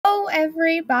Hello,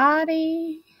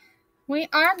 everybody. We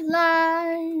are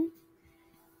live.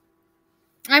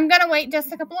 I'm going to wait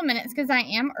just a couple of minutes because I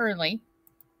am early.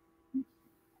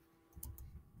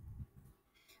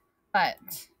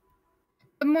 But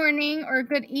good morning or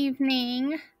good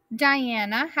evening,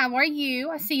 Diana. How are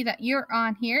you? I see that you're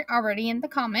on here already in the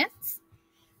comments.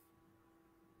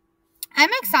 I'm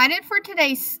excited for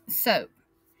today's soap.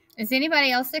 Is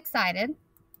anybody else excited?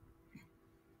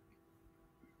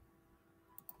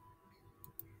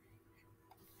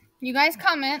 You guys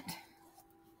comment.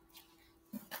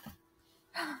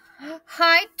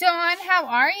 Hi, Dawn. How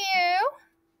are you?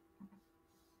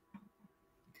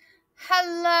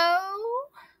 Hello.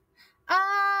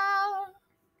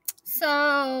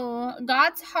 So,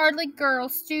 God's Hardly Girl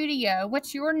Studio.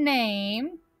 What's your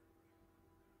name?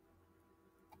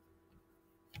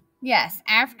 Yes,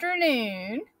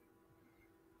 afternoon.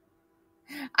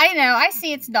 I know. I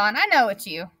see it's Dawn. I know it's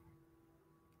you.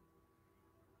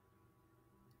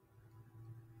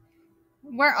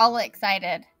 We're all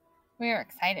excited. We're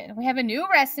excited. We have a new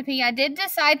recipe. I did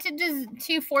decide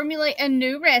to formulate a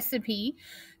new recipe,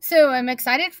 so I'm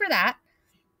excited for that.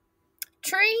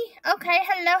 Tree. Okay.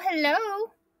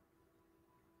 Hello.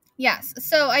 Yes.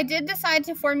 So I did decide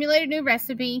to formulate a new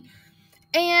recipe,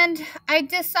 and I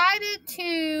decided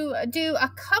to do a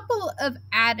couple of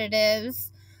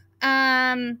additives,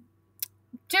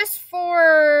 just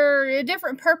for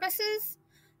different purposes,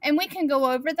 and we can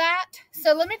go over that.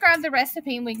 So let me grab the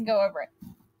recipe and we can go over it.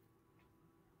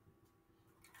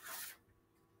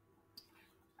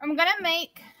 I'm gonna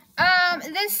make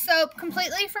this soap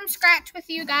completely from scratch with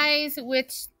you guys,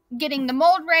 with getting the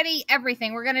mold ready,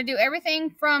 everything. We're gonna do everything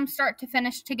from start to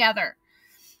finish together.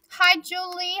 Hi,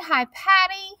 Julie. Hi,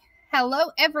 Patty.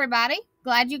 Hello, everybody.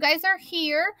 Glad you guys are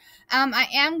here. I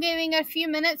am giving a few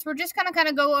minutes. We're just going to kind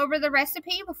of go over the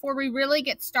recipe before we really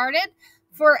get started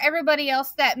for everybody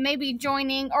else that may be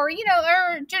joining or,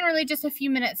 are generally just a few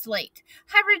minutes late.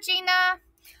 Hi, Regina.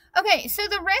 Okay, so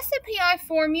the recipe I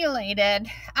formulated,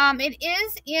 it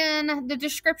is in the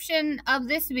description of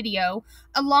this video,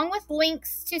 along with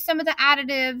links to some of the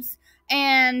additives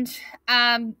and,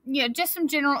 just some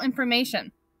general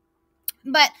information.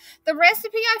 But the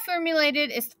recipe I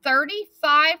formulated is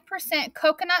 35%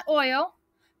 coconut oil,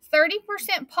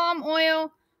 30% palm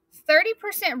oil,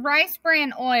 30% rice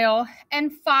bran oil,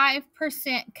 and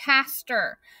 5%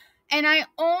 castor. And I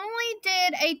only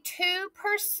did a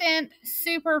 2%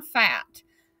 superfat.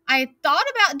 I thought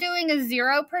about doing a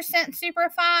 0%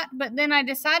 superfat, but then I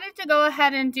decided to go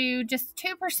ahead and do just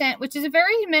 2%, which is a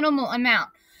very minimal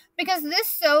amount, because this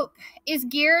soap is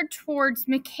geared towards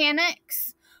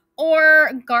mechanics or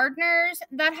gardeners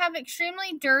that have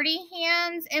extremely dirty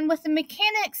hands, and with the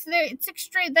mechanics,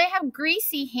 they have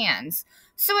greasy hands.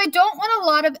 So I don't want a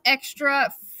lot of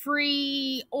extra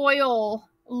free oil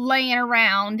laying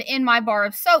around in my bar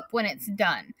of soap when it's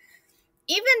done.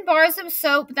 Even bars of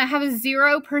soap that have a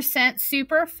 0%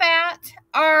 superfat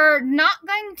are not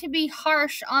going to be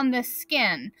harsh on the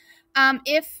skin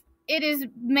if it is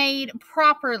made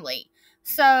properly.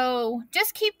 So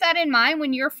just keep that in mind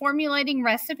when you're formulating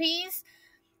recipes.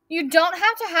 You don't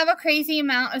have to have a crazy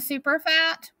amount of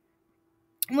superfat.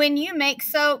 When you make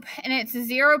soap and it's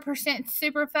 0%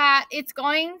 superfat, it's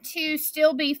going to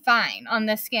still be fine on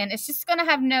the skin. It's just going to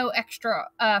have no extra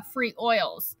free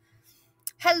oils.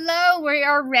 Hello, we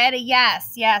are ready.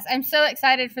 Yes. I'm so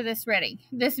excited for this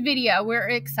video. We're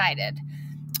excited.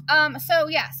 So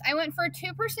yes, I went for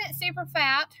 2%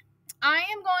 superfat. I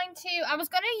was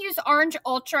going to use Orange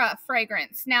Ultra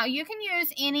fragrance. Now, you can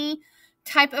use any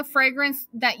type of fragrance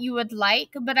that you would like,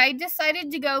 but I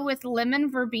decided to go with lemon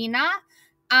verbena,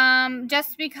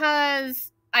 just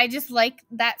because I just like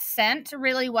that scent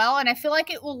really well, and I feel like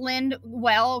it will lend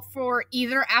well for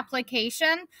either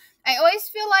application. I always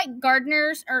feel like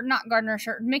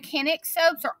mechanic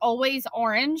soaps are always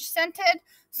orange scented,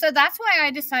 so that's why I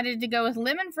decided to go with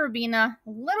lemon verbena, a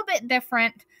little bit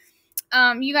different.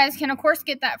 You guys can, of course,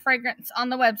 get that fragrance on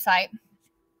the website.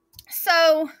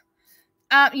 So,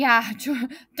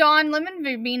 Dawn, lemon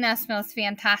verbena smells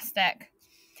fantastic.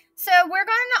 So we're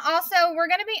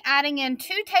going to be adding in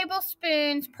 2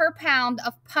 tablespoons per pound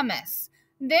of pumice.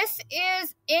 This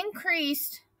is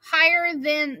increased higher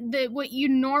than what you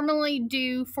normally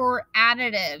do for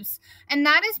additives. And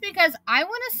that is because I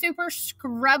want a super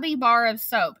scrubby bar of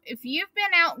soap. If you've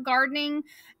been out gardening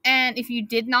and if you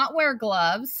did not wear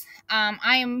gloves,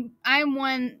 I am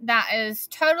one that is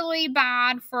totally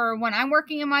bad for when I'm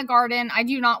working in my garden. I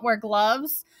do not wear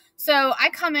gloves. So I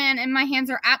come in and my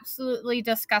hands are absolutely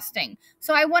disgusting.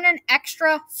 So I want an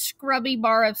extra scrubby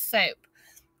bar of soap.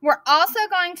 We're also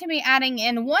going to be adding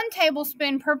in 1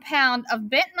 tablespoon per pound of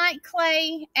bentonite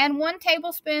clay and 1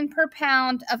 tablespoon per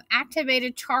pound of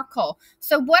activated charcoal.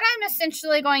 So what I'm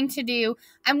essentially going to do,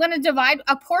 I'm going to divide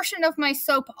a portion of my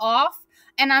soap off,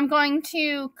 and I'm going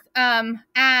to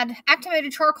add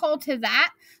activated charcoal to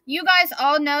that. You guys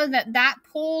all know that that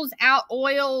pulls out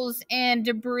oils and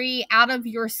debris out of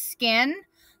your skin.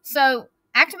 So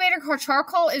activated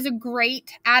charcoal is a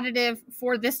great additive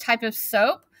for this type of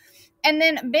soap. And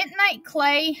then bentonite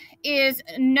clay is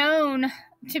known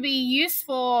to be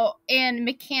useful in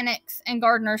mechanics and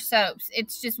gardener soaps.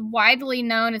 It's just widely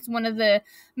known. It's one of the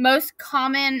most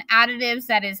common additives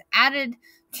that is added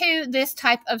to this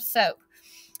type of soap.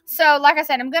 So like I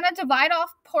said, I'm going to divide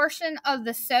off a portion of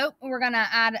the soap. We're going to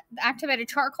add activated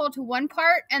charcoal to one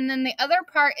part, and then the other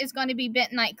part is going to be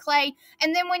bentonite clay.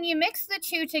 And then when you mix the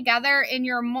two together in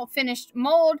your finished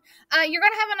mold, you're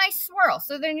going to have a nice swirl.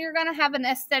 So then you're going to have an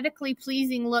aesthetically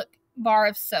pleasing look bar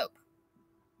of soap.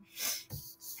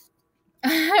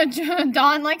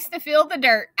 Dawn likes to feel the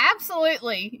dirt.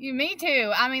 Absolutely. Me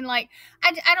too. I mean, like,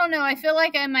 I don't know. I feel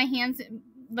like my hands...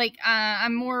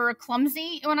 I'm more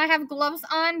clumsy when I have gloves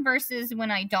on versus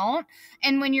when I don't.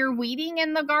 And when you're weeding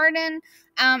in the garden,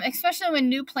 especially when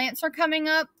new plants are coming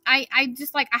up, I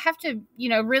have to,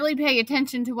 really pay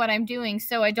attention to what I'm doing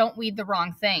so I don't weed the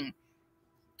wrong thing.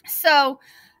 So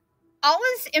all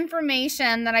this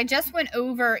information that I just went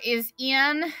over is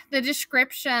in the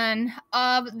description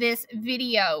of this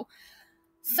video.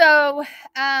 So,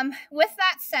 with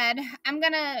that said, I'm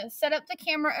going to set up the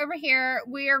camera over here.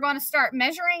 We are going to start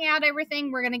measuring out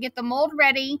everything. We're going to get the mold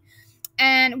ready,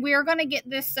 and we are going to get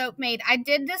this soap made. I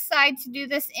did decide to do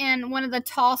this in one of the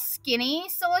tall, skinny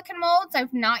silicone molds.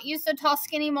 I've not used a tall,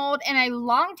 skinny mold in a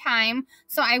long time,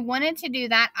 so I wanted to do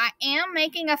that. I am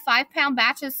making a 5-pound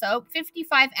batch of soap,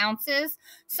 55 ounces.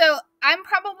 So, I'm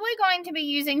probably going to be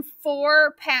using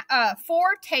 4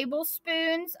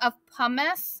 tablespoons of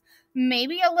pumice.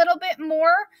 Maybe a little bit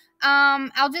more.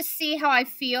 I'll just see how I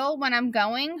feel when I'm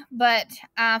going. But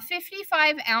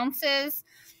 55 ounces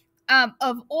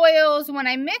of oils, when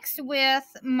I mix with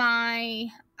my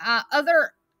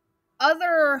the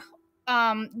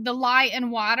lye and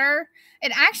water,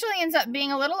 it actually ends up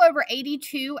being a little over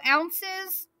 82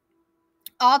 ounces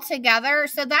altogether.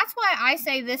 So that's why I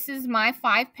say this is my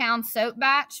 5-pound soap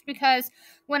batch, because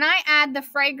when I add the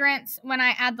fragrance, when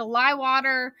I add the lye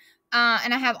water,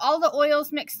 and I have all the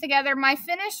oils mixed together, my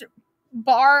finished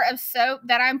bar of soap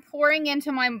that I'm pouring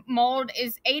into my mold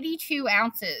is 82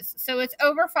 ounces. So it's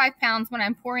over 5 pounds when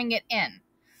I'm pouring it in.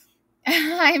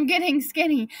 I'm getting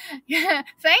skinny.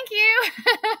 Thank you.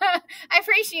 I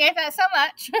appreciate that so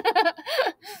much.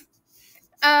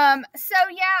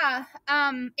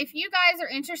 If you guys are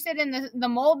interested in the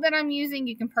mold that I'm using,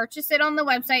 you can purchase it on the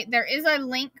website. There is a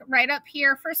link right up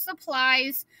here for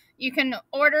supplies. You can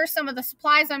order some of the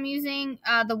supplies I'm using,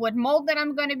 the wood mold that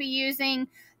I'm going to be using.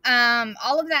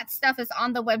 All of that stuff is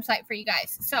on the website for you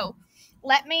guys. So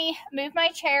let me move my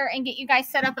chair and get you guys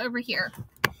set up over here.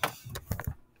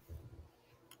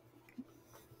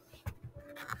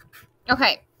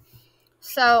 Okay.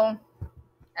 So, all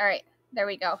right. There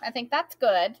we go. I think that's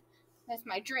good. There's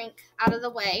my drink out of the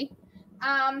way.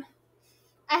 I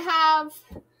have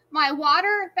my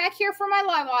water back here for my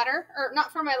lye water, or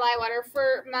not for my lye water,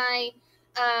 for my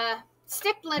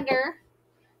stick blender.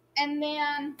 And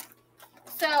then,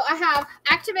 so I have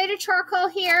activated charcoal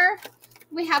here.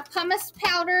 We have pumice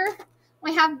powder.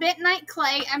 We have bentonite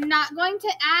clay. I'm not going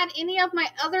to add any of my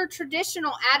other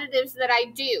traditional additives that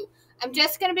I do. I'm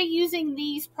just going to be using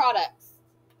these products.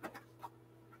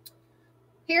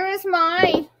 Here is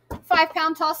my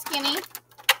 5-pound tall skinny.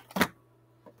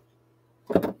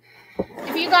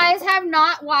 If you guys have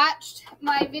not watched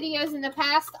my videos in the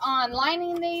past on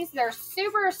lining these, they're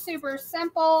super, super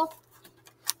simple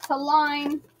to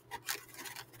line.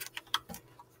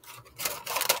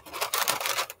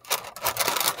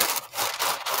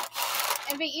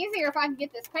 It'd be easier if I could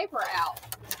get this paper out.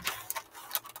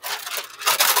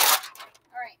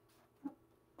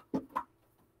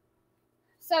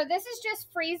 So this is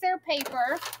just freezer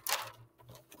paper,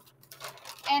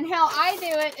 and how I do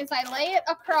it is I lay it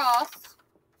across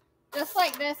just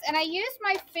like this, and I use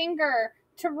my finger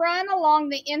to run along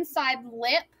the inside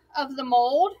lip of the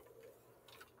mold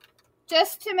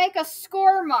just to make a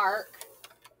score mark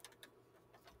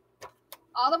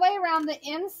all the way around the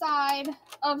inside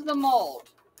of the mold.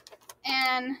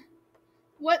 And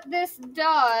what this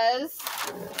does,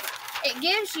 it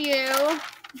gives you,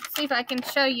 let's see if I can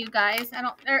show you guys.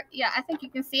 I think you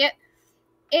can see it.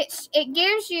 It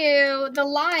gives you the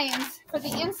lines for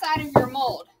the inside of your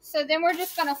mold. So then we're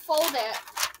just going to fold it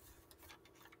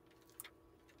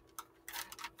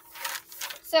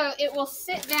so it will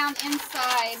sit down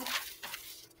inside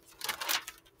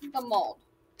the mold.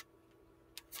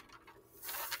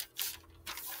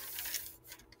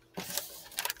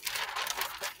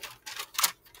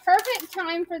 Perfect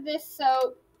time for this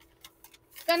soap.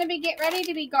 It's going to be get ready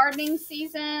to be gardening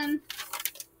season.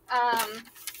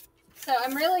 So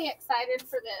I'm really excited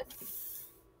for this.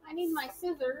 I need my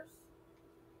scissors.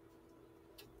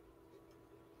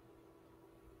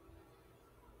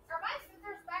 Are my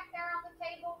scissors back there on the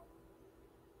table?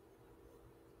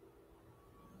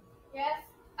 Yes?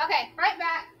 Okay, right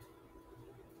back.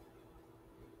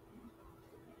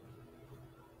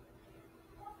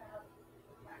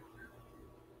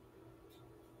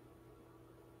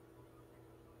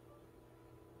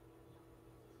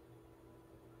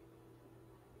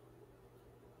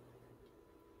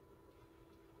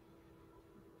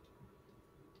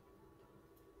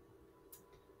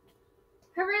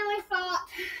 I really thought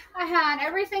I had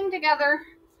everything together,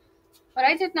 but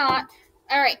I did not.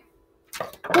 All right.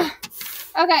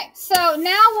 Okay, so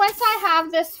now once I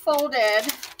have this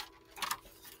folded,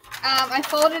 I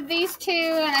folded these two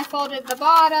and I folded the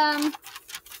bottom.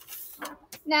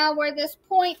 Now where this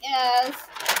point is,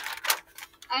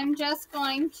 I'm just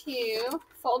going to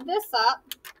fold this up.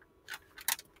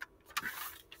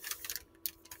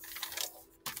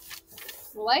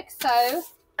 Like so.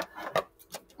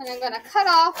 And I'm going to cut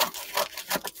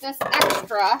off this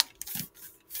extra.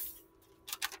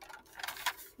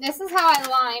 This is how I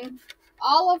line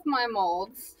all of my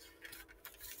molds.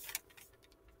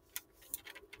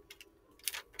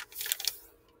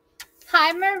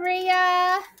 Hi,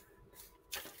 Maria.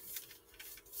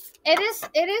 It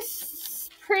is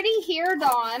pretty here,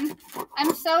 Dawn.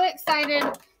 I'm so excited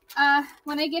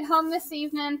when I get home this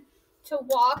evening to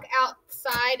walk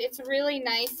outside. It's really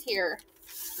nice here.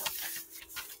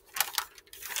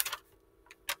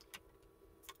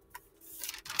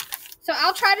 So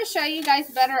I'll try to show you guys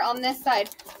better on this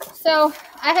side. So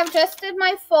I have just did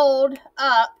my fold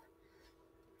up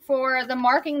for the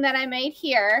marking that I made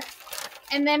here.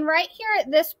 And then right here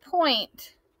at this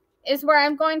point is where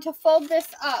I'm going to fold this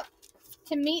up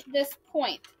to meet this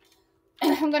point.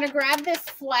 I'm going to grab this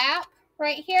flap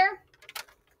right here.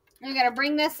 I'm going to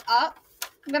bring this up.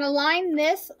 I'm going to line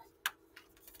this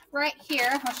right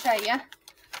here. I'll show you.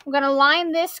 I'm going to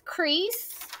line this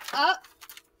crease up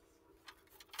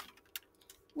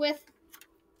with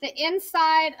the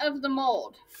inside of the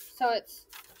mold. So it's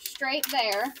straight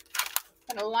there. I'm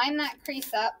going to line that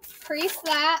crease up. Crease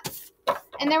that.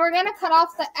 And then we're going to cut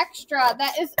off the extra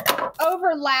that is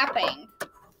overlapping.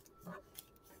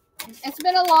 It's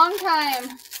been a long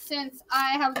time since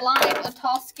I have lined a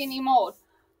tall, skinny mold.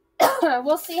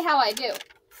 We'll see how I do.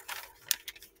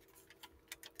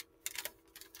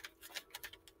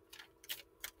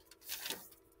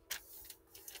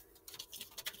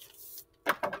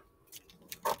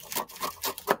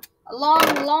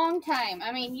 A long time.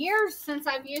 I mean, years since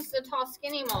I've used the tall,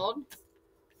 skinny mold.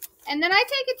 And then I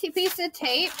take a piece of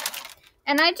tape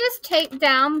and I just tape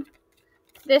down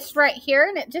this right here,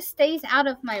 and it just stays out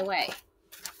of my way.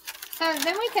 So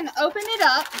then we can open it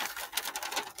up,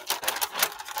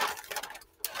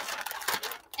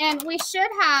 and we should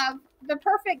have the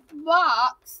perfect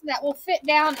box that will fit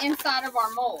down inside of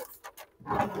our mold.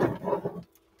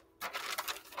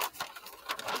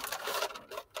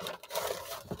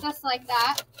 Just like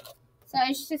that. So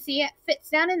as you can see, it fits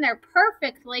down in there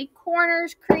perfectly,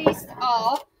 corners creased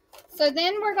all. So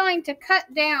then we're going to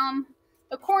cut down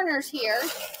the corners here,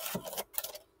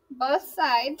 both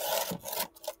sides.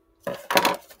 I'm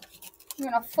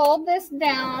going to fold this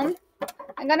down.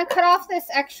 I'm going to cut off this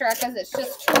extra because it's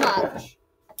just too much.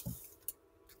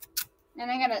 And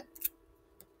I'm going to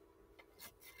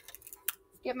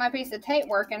get my piece of tape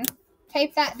working.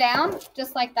 Tape that down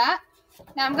just like that.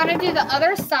 Now I'm going to do the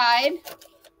other side.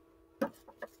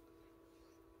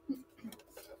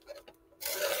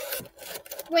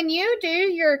 When you do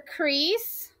your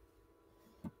crease,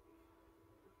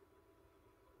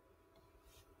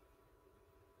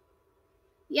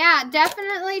 yeah,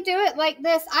 definitely do it like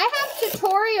this. I have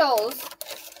tutorials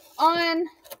on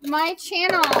my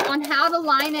channel on how to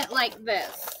line it like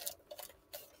this.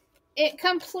 It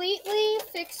completely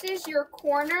fixes your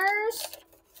corners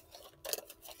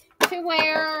to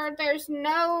where there's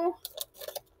no,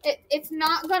 it's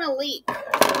not going to leak.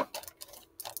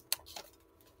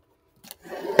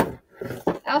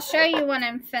 I'll show you when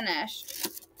I'm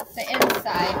finished, the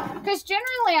inside. Because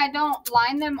generally I don't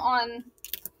line them on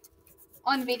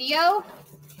video.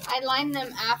 I line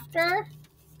them after.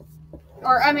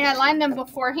 Or, I mean, I line them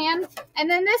beforehand. And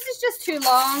then this is just too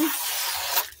long.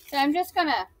 So I'm just going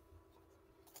to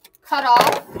cut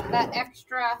off that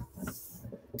extra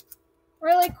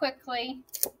really quickly.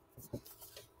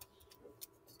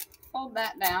 Fold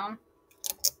that down.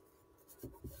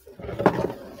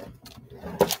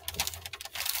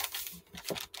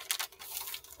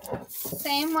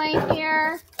 Same way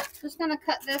here. Just going to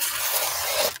cut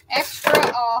this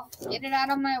extra off. Get it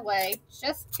out of my way. It's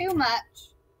just too much.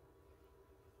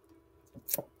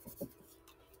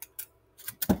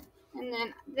 And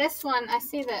then this one, I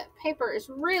see that paper is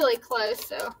really close,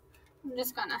 so I'm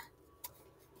just going to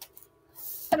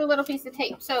put a little piece of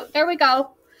tape. So there we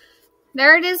go.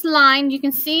 There it is lined. You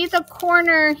can see the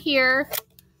corner here.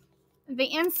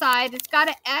 The inside, it's got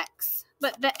an X,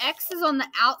 but the X is on the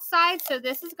outside, so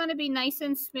this is going to be nice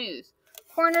and smooth.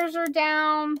 Corners are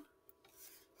down.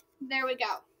 There we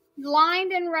go.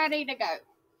 Lined and ready to go.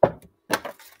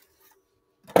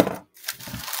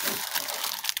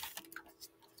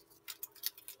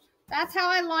 That's how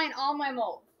I line all my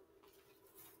molds.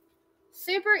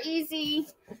 Super easy.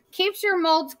 Keeps your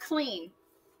molds clean.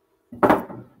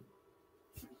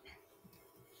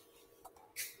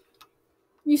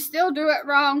 You still do it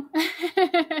wrong.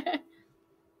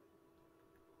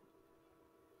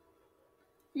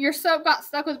 Your soap got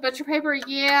stuck with butcher paper?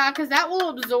 Yeah, because that will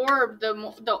absorb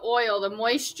the oil, the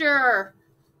moisture.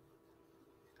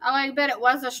 Oh, I bet it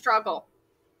was a struggle.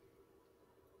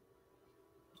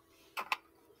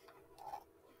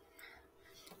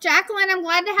 Jacqueline, I'm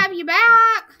glad to have you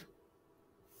back.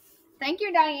 Thank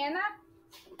you, Diana.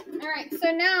 All right,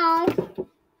 so now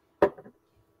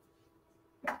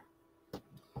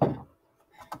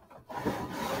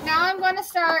I'm going to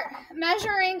start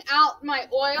measuring out my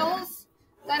oils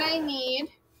that I need.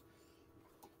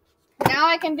 Now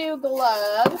I can do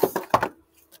gloves.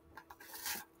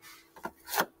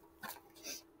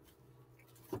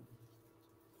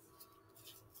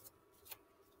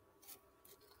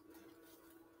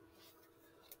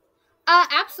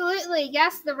 Absolutely.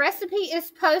 Yes, the recipe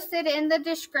is posted in the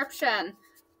description.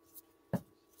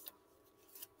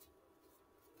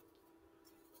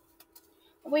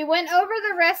 We went over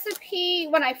the recipe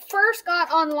when I first got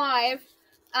on live,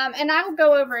 and I will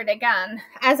go over it again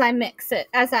as I mix it,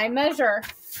 as I measure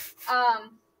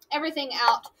everything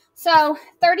out. So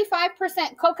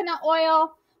 35% coconut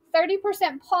oil,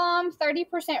 30% palm,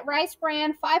 30% rice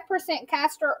bran, 5%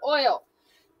 castor oil.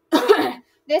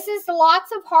 This is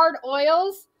lots of hard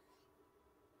oils.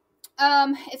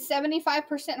 It's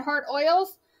 75% hard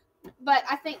oils, but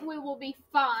I think we will be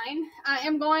fine. I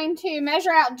am going to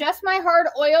measure out just my hard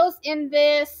oils in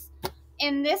this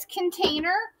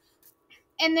container,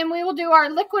 and then we will do our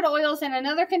liquid oils in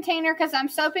another container because I'm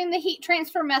soaping the heat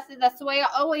transfer method. That's the way I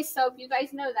always soap. You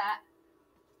guys know that.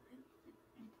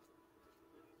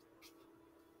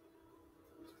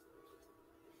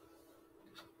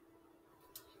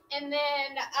 And then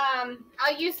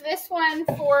I'll use this one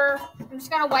for, I'm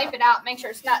just going to wipe it out, make sure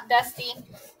it's not dusty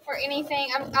or anything.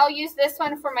 I'll use this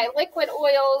one for my liquid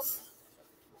oils.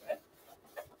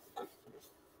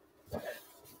 There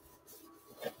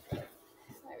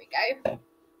we go.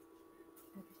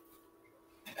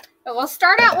 But we'll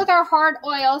start out with our hard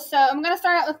oil. So I'm going to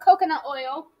start out with coconut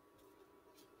oil.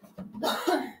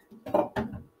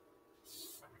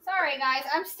 Sorry, guys.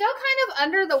 I'm still kind of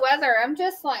under the weather. I'm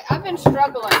just like, I've been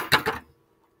struggling.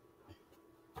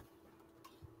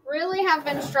 Really have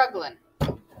been struggling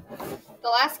the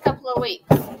last couple of weeks.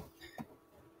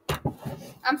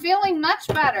 I'm feeling much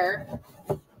better.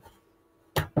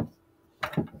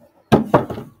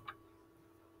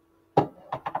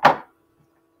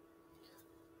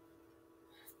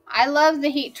 I love the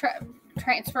heat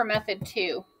transfer method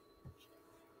too.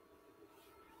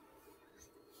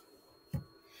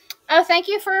 Oh, thank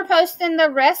you for posting the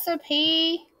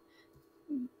recipe.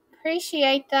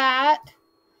 Appreciate that.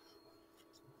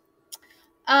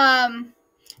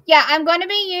 Yeah, I'm going to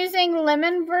be using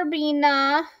lemon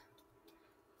verbena.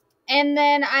 And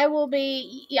then I will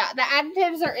be, yeah, the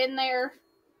additives are in there.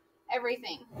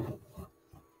 Everything.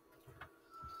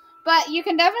 But you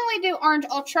can definitely do orange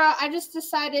ultra. I just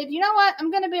decided, you know what? I'm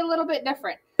going to be a little bit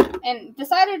different. And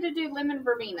decided to do lemon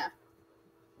verbena.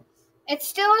 It's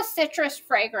still a citrus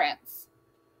fragrance.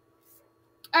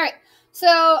 Alright,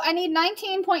 so I need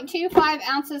 19.25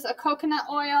 ounces of coconut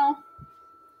oil.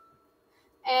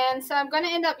 And so I'm going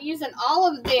to end up using all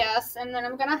of this. And then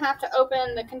I'm going to have to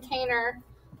open the container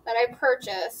that I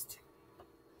purchased.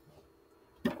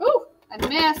 Ooh, I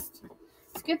missed.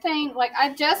 It's a good thing. Like,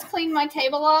 I just cleaned my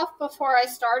table off before I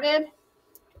started.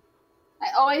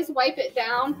 I always wipe it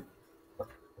down.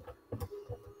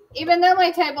 Even though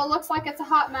my table looks like it's a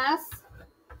hot mess.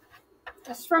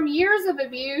 It's from years of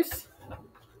abuse.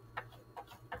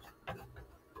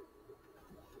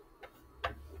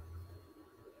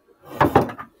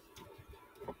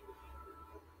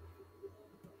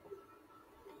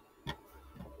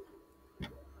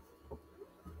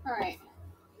 Alright.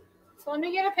 So let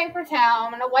me get a paper towel.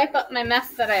 I'm going to wipe up my mess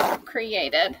that I've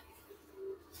created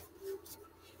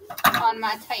on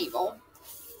my table.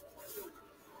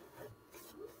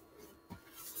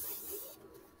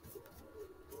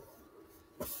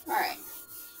 Alright.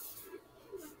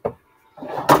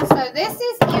 So this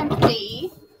is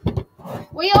empty.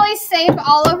 We always save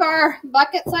all of our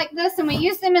buckets like this and we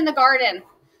use them in the garden.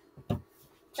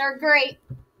 They're great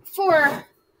for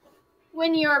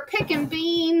when you're picking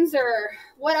beans or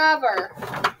whatever.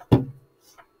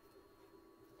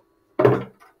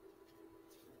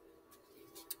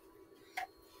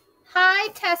 Hi,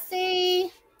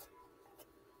 Tessie.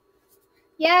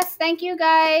 Yes, thank you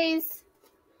guys.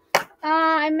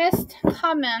 I missed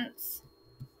comments.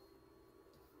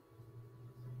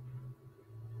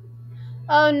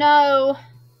 Oh no.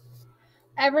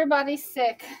 Everybody's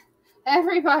sick.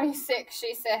 Everybody's sick,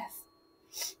 she says.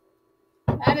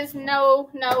 That is no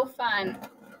fun.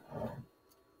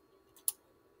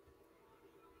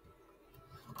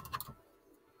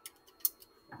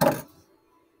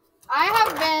 I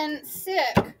have been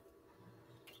sick.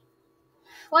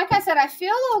 Like I said, I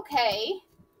feel okay.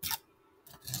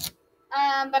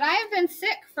 But I have been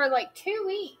sick for like 2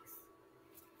 weeks.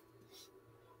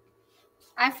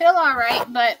 I feel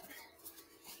alright, but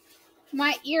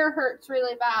my ear hurts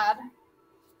really bad.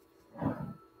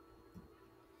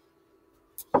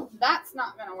 That's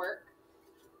not going to work.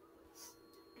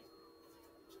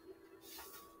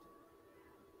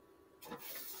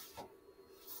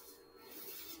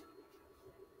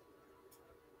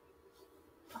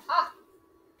 Aha!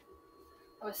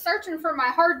 I was searching for my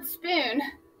hard spoon.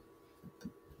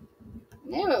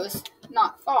 Knew it was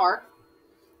not far.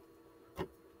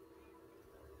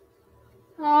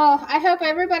 Oh, I hope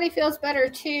everybody feels better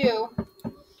too.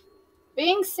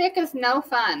 Being sick is no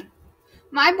fun.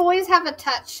 My boys have a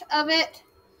touch of it,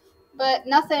 but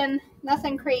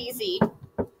nothing crazy.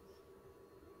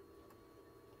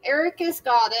 Eric has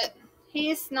got it.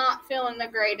 He's not feeling the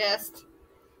greatest.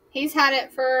 He's had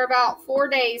it for about 4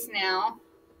 days now.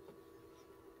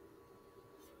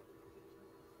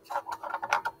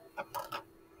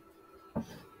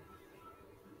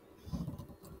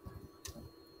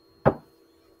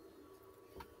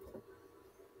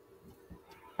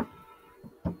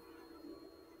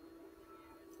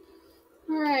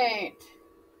 Alright.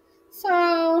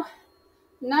 So,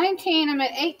 19, I'm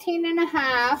at 18 and a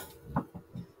half.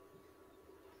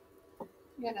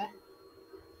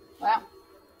 Well,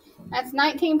 that's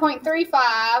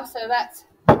 19.35, so that's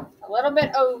a little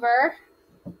bit over.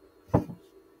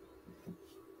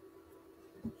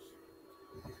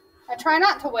 I try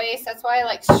not to waste, that's why I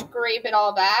like scrape it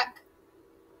all back.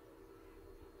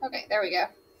 Okay, there we go.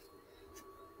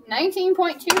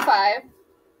 19.25.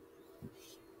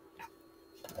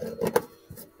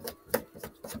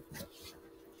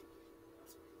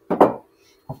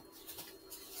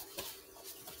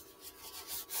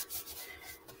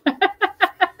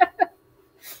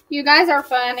 You guys are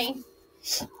funny.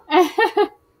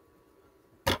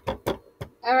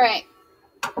 Alright.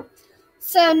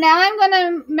 So now I'm going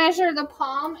to measure the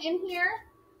palm in here.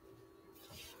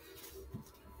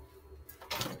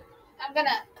 I'm going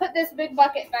to put this big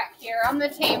bucket back here on the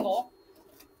table.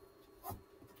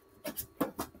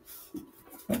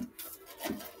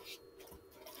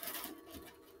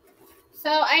 So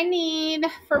I need,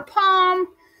 for palm,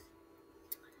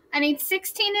 I need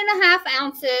 16 and a half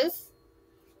ounces.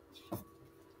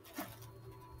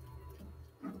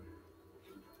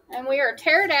 And we are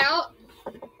tared out,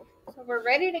 so we're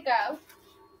ready to go.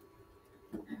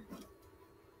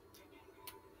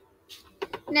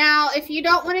 Now, if you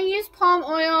don't want to use palm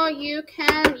oil, you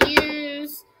can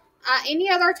use any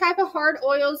other type of hard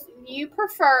oils you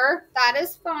prefer. That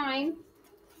is fine.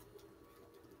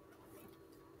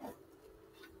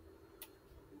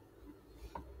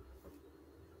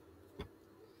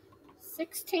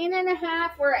 $16 and a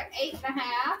half. We're at 8 and a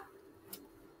half.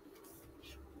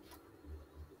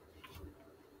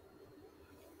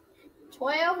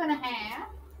 $12 and a half.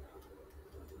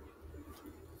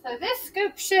 So this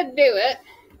scoop should do it.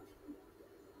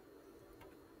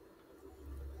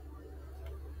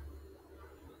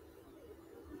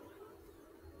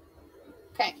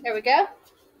 Okay, there we go.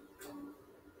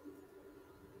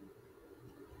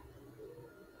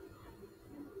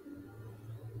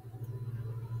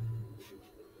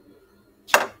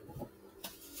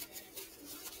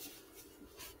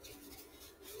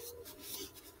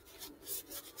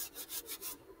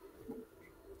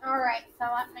 All right, so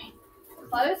let me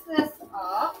close this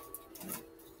up.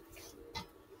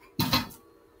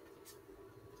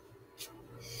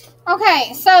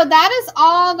 Okay, so that is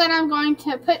all that I'm going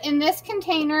to put in this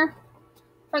container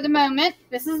for the moment.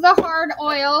 This is the hard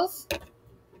oils.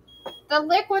 The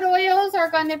liquid oils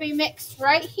are going to be mixed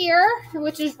right here,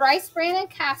 which is rice bran and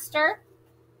castor.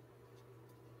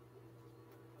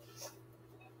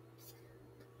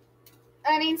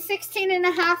 I need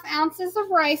 16.5 ounces of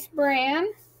rice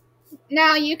bran.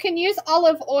 Now, you can use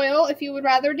olive oil if you would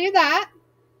rather do that.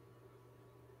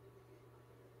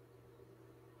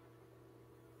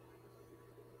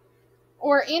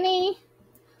 Or any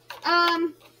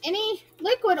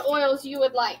liquid oils you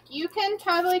would like. You can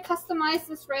totally customize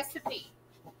this recipe.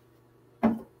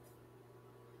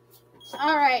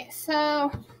 Alright,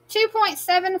 so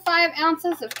 2.75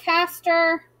 ounces of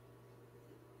castor.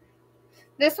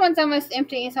 This one's almost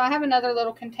empty, so I have another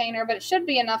little container, but it should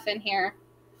be enough in here.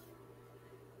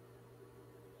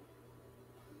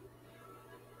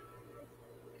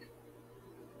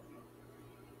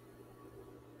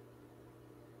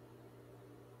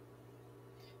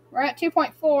 We're at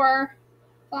 2.4,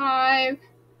 5,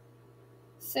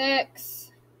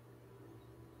 6,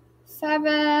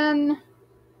 7,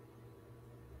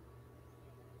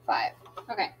 5.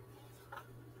 Okay.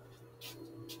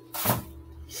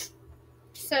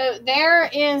 So there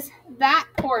is that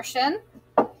portion.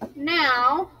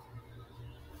 Now,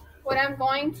 what I'm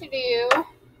going to do,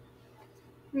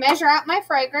 measure out my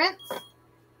fragrance.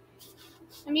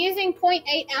 I'm using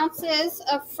 0.8 ounces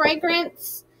of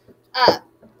fragrance.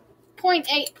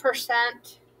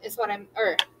 0.8% is what I'm,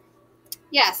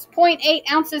 yes,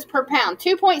 0.8 ounces per pound.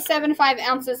 2.75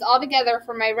 ounces altogether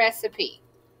for my recipe.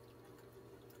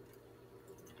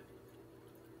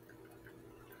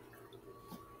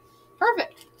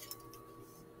 Perfect.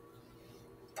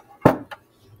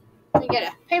 Let me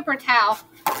get a paper towel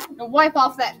to wipe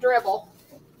off that dribble.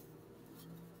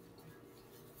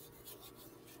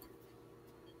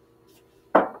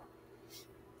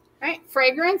 Alright,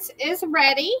 fragrance is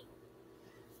ready.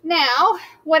 Now,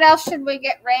 what else should we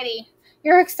get ready?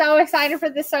 You're so excited for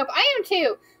this soap. I am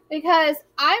too, because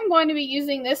I'm going to be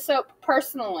using this soap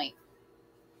personally.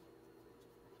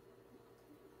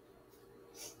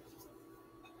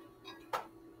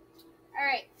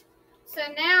 Alright, so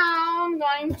now I'm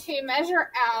going to measure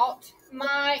out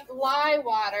my lye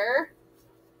water.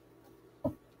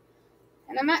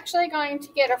 And I'm actually going to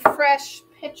get a fresh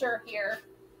pitcher here.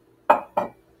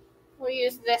 We'll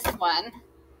use this one.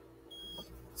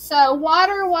 So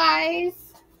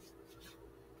water-wise,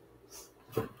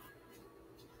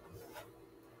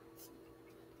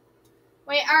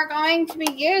 we are going to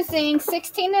be using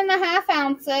 16.5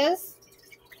 ounces.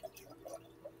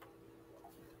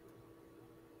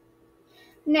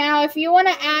 Now, if you want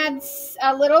to add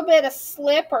a little bit of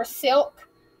slip or silk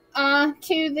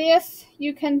to this,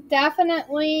 you can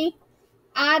definitely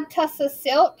add tussa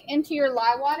silk into your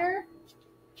lye water.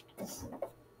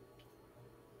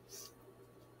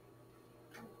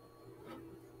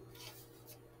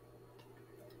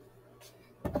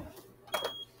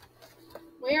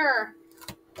 We are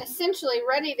essentially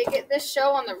ready to get this show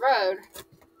on the road.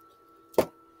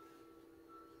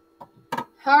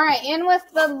 Alright, in with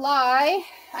the lye,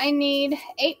 I need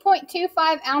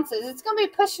 8.25 ounces. It's going to be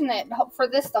pushing it for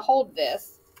this to hold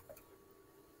this.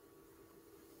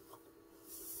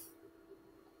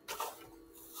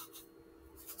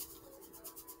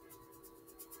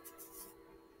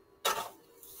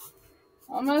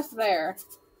 Almost there.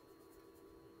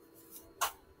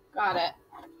 Got it.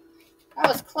 That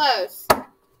was close.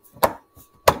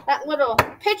 That little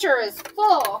pitcher is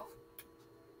full.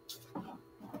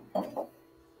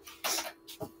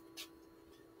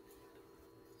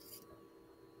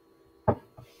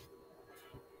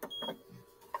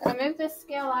 Gonna move this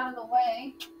scale out of the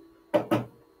way.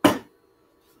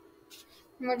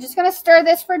 And we're just gonna stir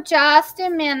this for just a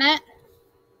minute.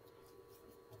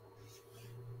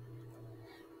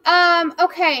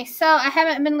 Okay, so I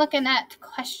haven't been looking at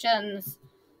questions.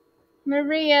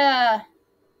 Maria.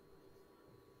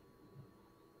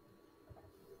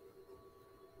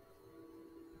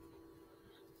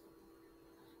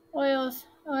 Oils.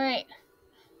 Alright.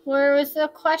 Where was the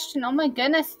question? Oh my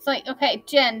goodness. It's like, okay,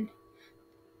 Jen.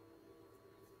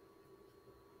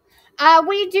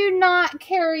 We do not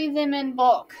carry them in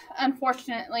bulk,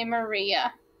 unfortunately,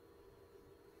 Maria.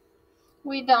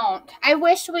 We don't. I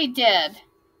wish we did.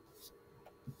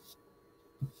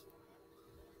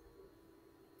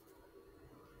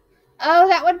 Oh,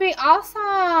 that would be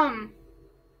awesome.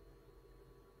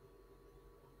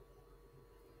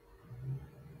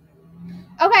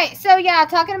 Okay, so yeah,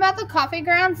 talking about the coffee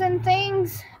grounds and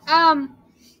things.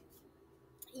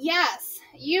 Yes,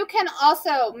 you can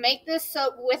also make this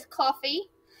soap with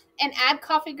coffee and add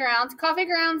coffee grounds. Coffee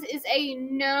grounds is a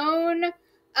known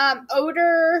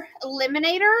odor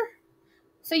eliminator.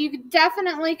 So you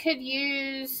definitely could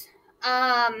use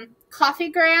coffee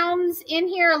grounds in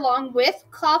here along with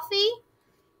coffee.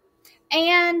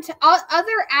 And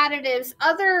other additives,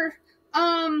 other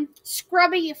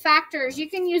scrubby factors. You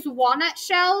can use walnut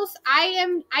shells.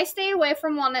 I stay away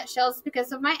from walnut shells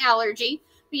because of my allergy,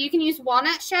 but you can use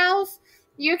walnut shells.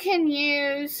 You can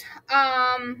use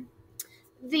I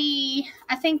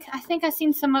think I've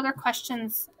seen some other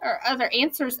questions or other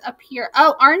answers up here.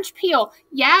 Oh, orange peel.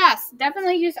 Yes,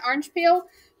 definitely use orange peel.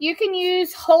 You can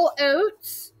use whole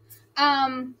oats.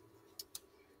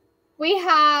 We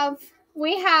have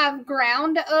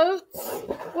ground oats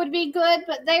would be good,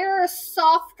 but they're a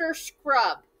softer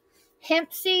scrub.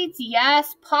 Hemp seeds,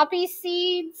 yes. Poppy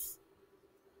seeds.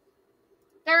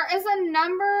 There is a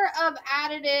number of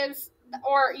additives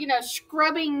or,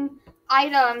 scrubbing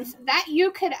items that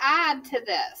you could add to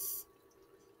this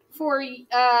for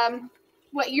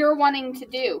what you're wanting to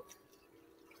do.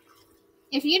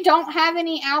 If you don't have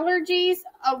any allergies,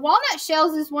 walnut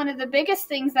shells is one of the biggest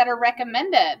things that are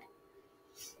recommended.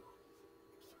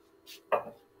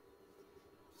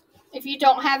 If you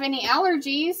don't have any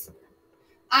allergies,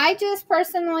 I just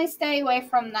personally stay away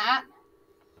from that.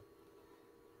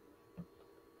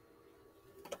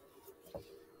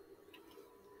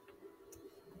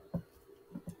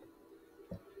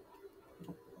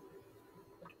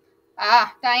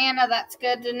 Ah, Diana, that's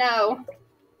good to know.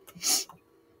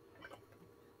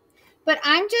 But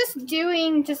I'm just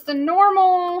doing just the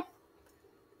normal,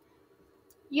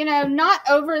 not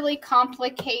overly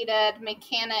complicated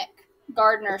mechanic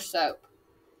gardener soap.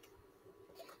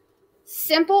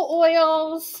 Simple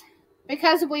oils,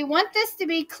 because we want this to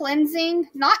be cleansing,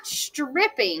 not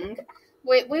stripping.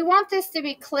 We want this to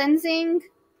be cleansing.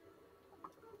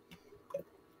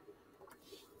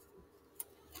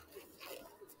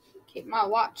 Keep my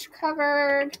watch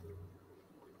covered.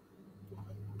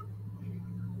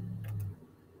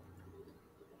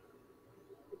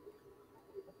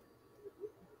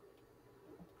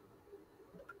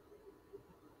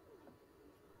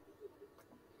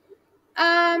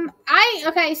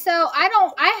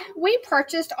 We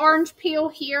purchased orange peel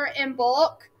here in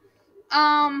bulk.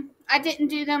 I didn't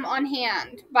do them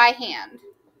by hand.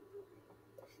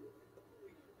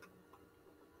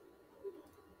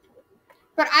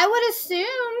 But I would assume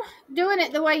doing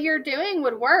it the way you're doing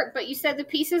would work, but you said the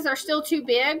pieces are still too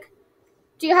big.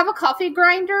 Do you have a coffee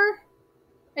grinder?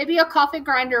 Maybe a coffee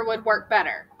grinder would work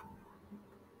better.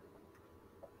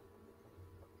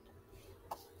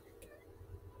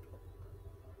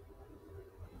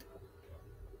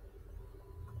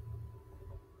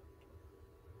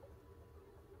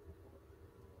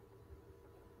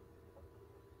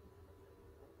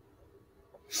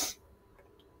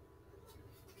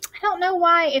 I don't know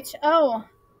why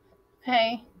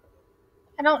okay.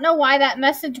 I don't know why that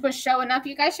message was showing up.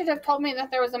 You guys should have told me that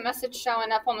there was a message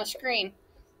showing up on the screen.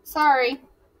 Sorry.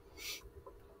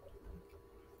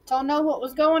 Don't know what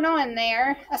was going on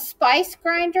there. A spice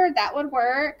grinder, that would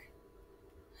work.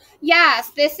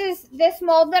 Yes, this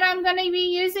mold that I'm going to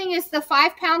be using is the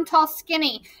 5-pound tall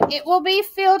skinny. It will be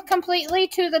filled completely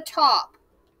to the top.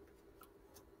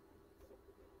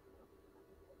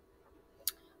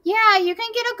 Yeah, you can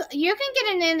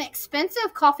get an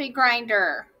inexpensive coffee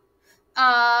grinder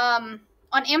on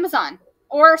Amazon,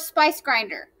 or a spice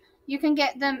grinder. You can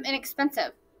get them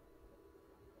inexpensive.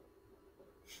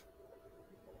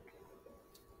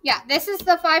 Yeah, this is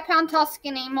the 5-pound tall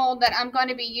skinny mold that I'm going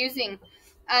to be using.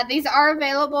 These are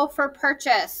available for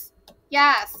purchase.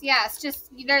 Yes. Just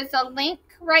there's a link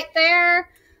right there.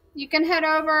 You can head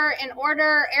over and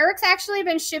order. Eric's actually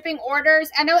been shipping orders.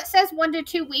 I know it says 1 to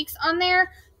 2 weeks on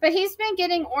there, but he's been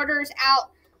getting orders out.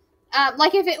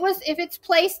 Like if it's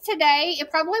placed today,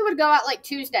 it probably would go out like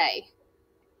Tuesday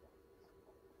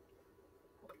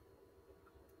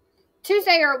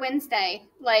or Wednesday.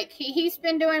 Like he's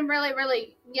been doing really,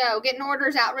 really, getting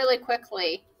orders out really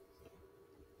quickly.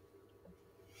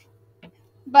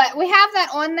 But we have that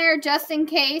on there just in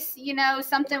case,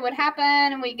 something would happen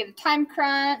and we get a time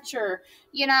crunch, or,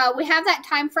 we have that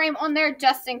time frame on there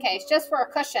just in case, just for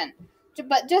a cushion.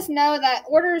 But just know that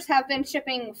orders have been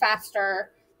shipping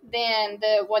faster than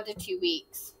the 1 to 2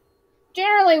 weeks.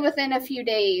 Generally within a few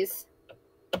days.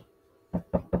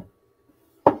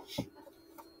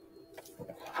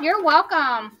 You're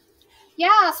welcome.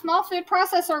 Yeah, a small food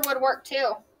processor would work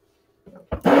too.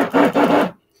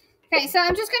 Okay, so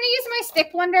I'm just going to use my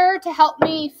stick blender to help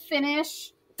me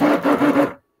finish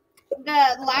the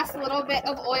last little bit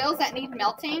of oils that need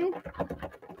melting.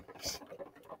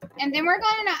 And then we're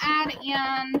going to add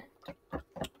in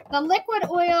the liquid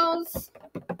oils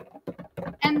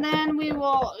and and then we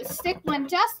will stick one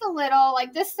just a little.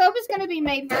 Like, this soap is going to be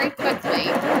made very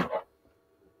quickly.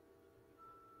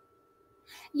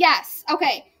 Yes.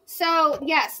 Okay. So,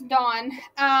 yes, Dawn.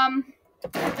 I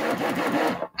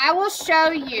will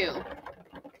show you.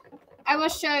 I will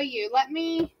show you.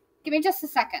 Give me just a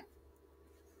second.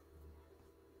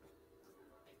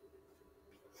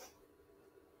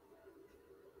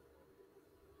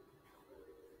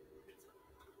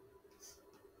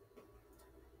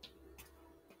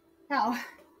 Now,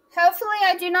 hopefully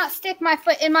I do not stick my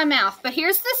foot in my mouth. But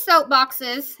here's the soap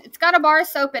boxes. It's got a bar of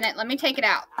soap in it. Let me take it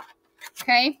out.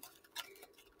 Okay.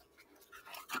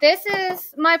 This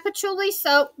is my patchouli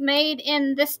soap made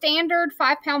in the standard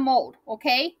 5-pound mold.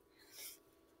 Okay.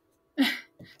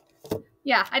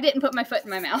 Yeah, I didn't put my foot in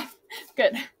my mouth.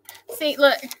 Good. See,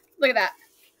 look at that.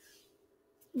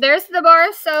 There's the bar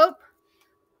of soap,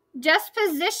 just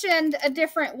positioned a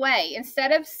different way.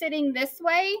 Instead of sitting this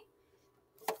way,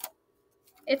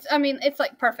 it's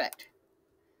like perfect.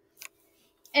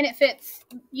 And it fits,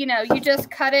 you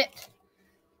just cut it.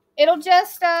 It'll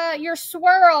just, your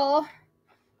swirl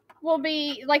will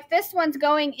be, like this one's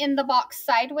going in the box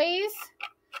sideways.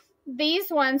 These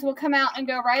ones will come out and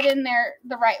go right in there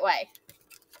the right way.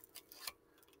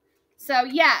 So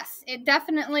yes, it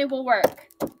definitely will work.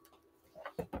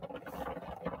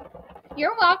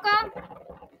 You're welcome.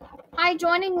 Hi,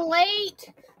 joining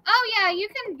late. Oh yeah, you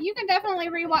can definitely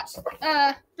rewatch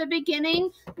the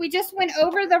beginning. We just went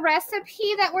over the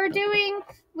recipe that we're doing.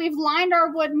 We've lined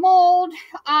our wood mold,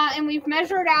 and we've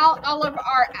measured out all of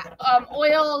our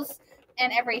oils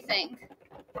and everything.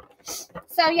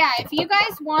 So yeah, if you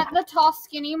guys want the tall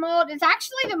skinny mold, it's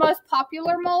actually the most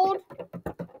popular mold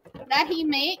that he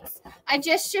makes. I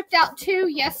just shipped out 2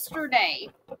 yesterday.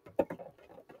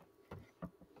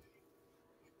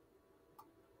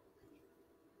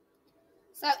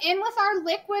 So in with our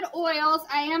liquid oils,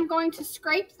 I am going to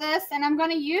scrape this, and I'm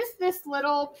going to use this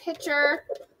little pitcher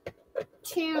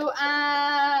to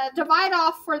divide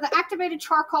off for the activated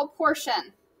charcoal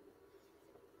portion.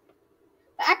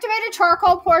 The activated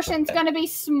charcoal portion is going to be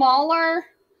smaller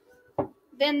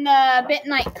than the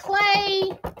bentonite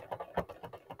clay.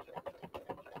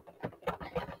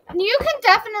 You can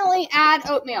definitely add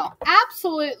oatmeal.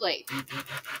 Absolutely.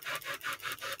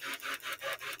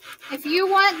 If you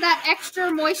want that extra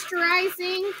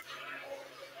moisturizing,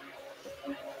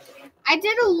 I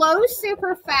did a low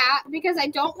super fat because I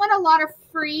don't want a lot of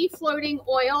free floating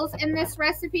oils in this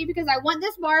recipe, because I want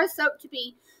this bar of soap to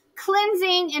be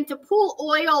cleansing and to pull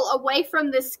oil away from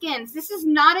the skins. This is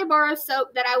not a bar of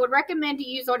soap that I would recommend to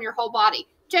use on your whole body.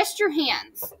 Just your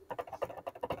hands.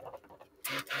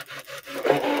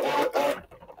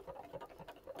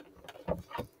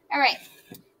 All right.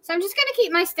 So I'm just going to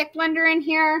keep my stick blender in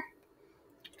here.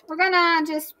 We're going to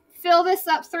just fill this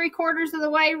up 3/4 of the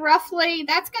way roughly.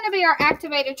 That's going to be our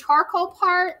activated charcoal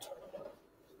part.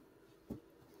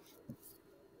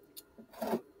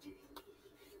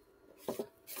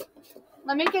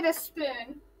 Let me get a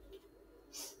spoon.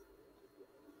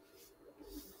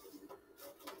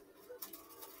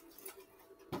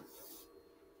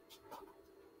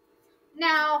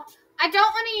 Now, I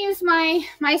don't want to use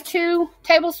my 2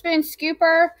 tablespoon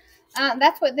scooper.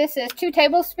 That's what this is, 2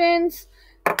 tablespoons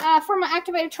for my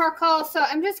activated charcoal. So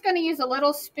I'm just going to use a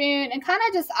little spoon and kind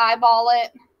of just eyeball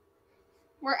it.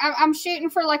 I'm shooting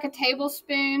for like a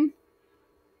tablespoon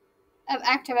of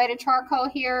activated charcoal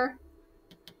here.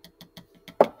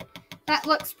 That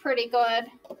looks pretty good.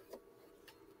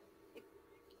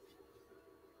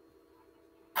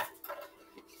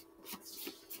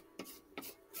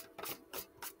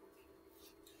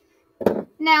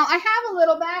 Now, I have a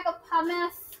little bag of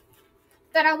pumice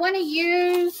that I want to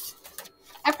use.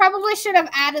 I probably should have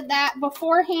added that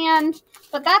beforehand,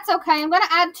 but that's okay. I'm going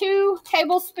to add 2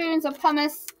 tablespoons of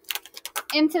pumice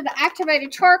into the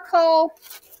activated charcoal.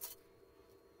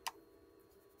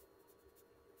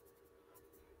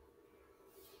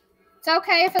 It's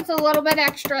okay if it's a little bit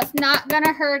extra. It's not going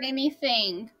to hurt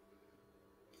anything.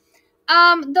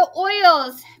 The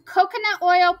oils, coconut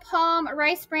oil, palm,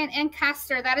 rice bran, and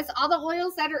castor. That is all the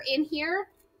oils that are in here.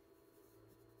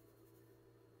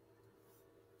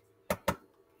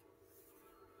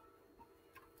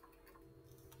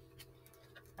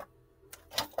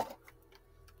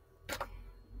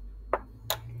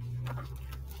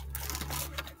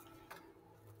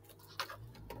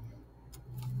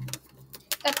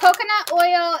 The coconut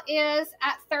oil is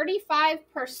at 35%,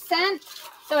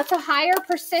 so it's a higher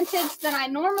percentage than I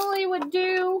normally would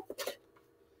do.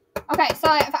 Okay, so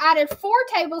I've added 4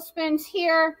 tablespoons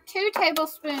here, 2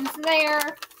 tablespoons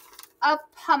there of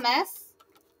pumice.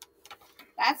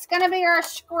 That's going to be our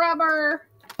scrubber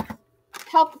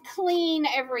help clean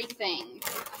everything.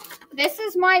 This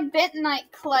is my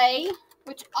bentonite clay,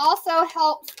 which also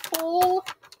helps pull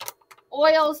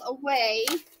oils away.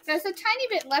 There's a tiny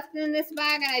bit left in this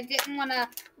bag and I didn't want to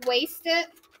waste it.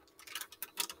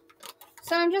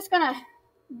 So I'm just going to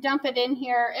dump it in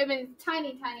here. It was a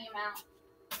tiny, tiny amount.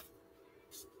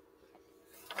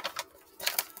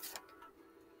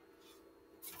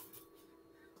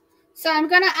 So I'm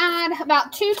going to add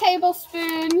about 2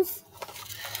 tablespoons,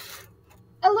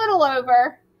 a little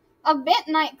over, of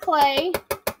bentonite clay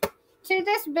to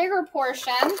this bigger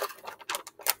portion.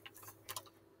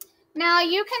 Now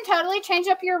you can totally change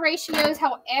up your ratios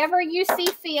however you see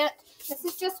fit. This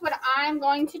is just what I'm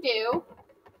going to do.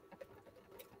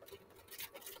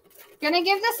 Gonna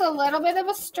give this a little bit of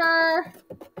a stir.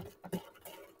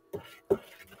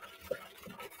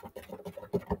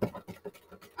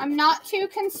 I'm not too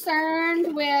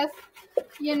concerned with,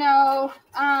 you know,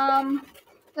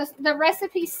 the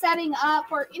recipe setting up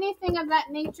or anything of that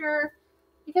nature,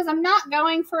 because I'm not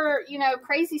going for, you know,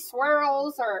 crazy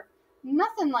swirls or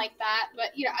nothing like that.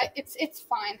 But, you know, it's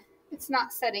fine. It's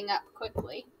not setting up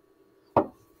quickly.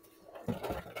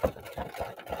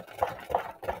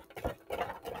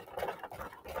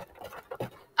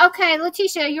 Okay,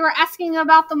 Letitia, you were asking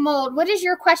about the mold. What is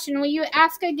your question? Will you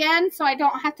ask again so I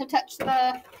don't have to touch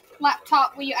the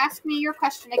laptop? Will you ask me your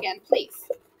question again, please?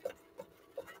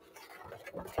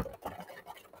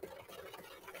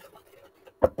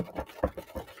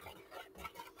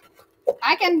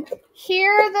 I can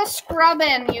hear the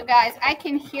scrubbing, you guys. I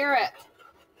can hear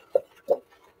it.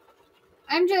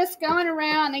 I'm just going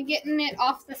around and getting it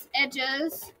off the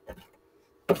edges.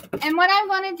 And what I'm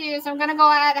going to do is I'm going to go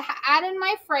add in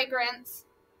my fragrance.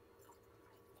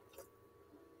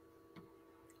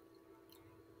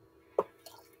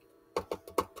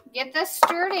 Get this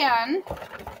stirred in.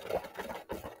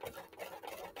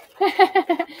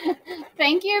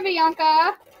 Thank you,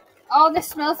 Bianca. Oh, this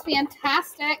smells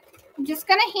fantastic. I'm just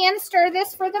going to hand stir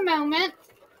this for the moment.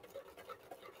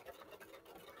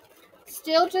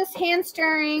 Still just hand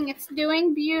stirring. It's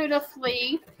doing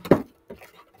beautifully.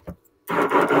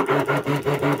 A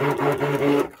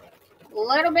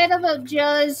little bit of a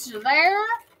judge there.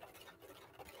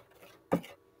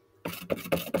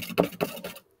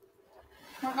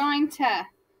 We're going to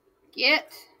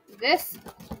get this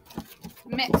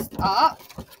mixed up.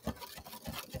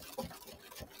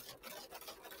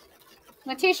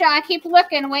 Letitia, I keep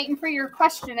looking, waiting for your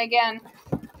question again.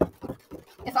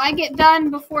 If I get done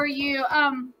before you,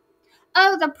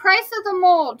 oh, the price of the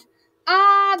mold.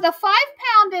 The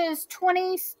 5-pound is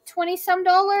 20 some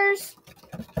dollars.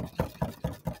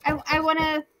 I want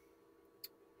to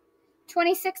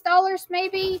 $26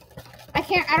 maybe.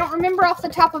 I don't remember off the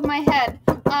top of my head.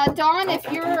 Dawn,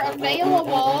 if you're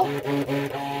available,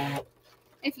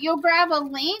 if you'll grab a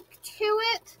link to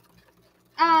it,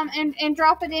 and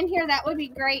drop it in here, that would be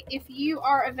great if you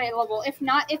are available. If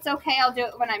not, it's okay. I'll do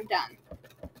it when I'm done.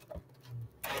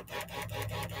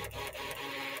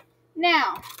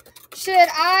 Now, should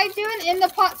I do an in the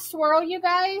pot swirl, you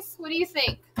guys? What do you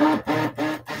think?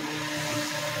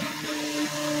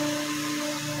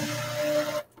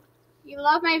 You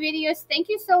love my videos. Thank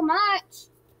you so much.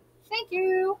 Thank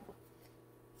you.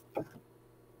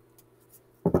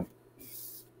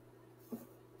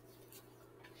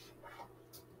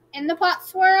 In the pot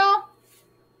swirl?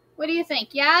 What do you think?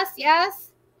 Yes?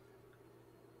 Yes?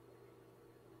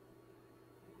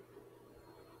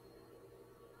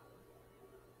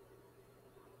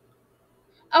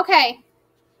 Okay.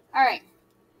 All right.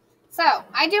 So,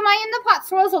 I do my in the pot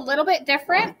swirls a little bit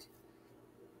different.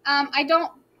 I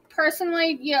don't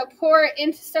personally, you know, pour it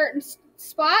into certain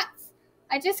spots.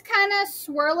 I just kind of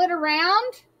swirl it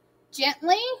around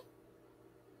gently.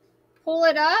 Pull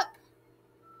it up.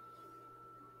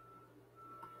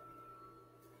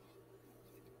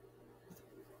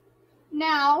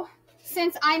 Now,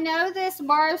 since I know this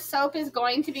bar of soap is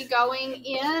going to be going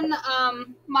in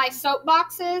my soap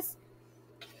boxes,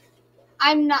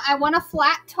 I want a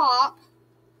flat top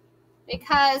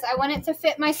because I want it to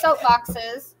fit my soap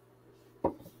boxes.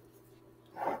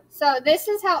 So this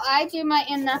is how I do my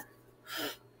in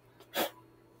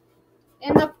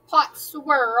the pot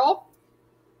swirl.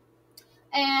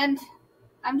 And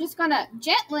I'm just going to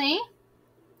gently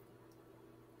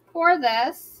pour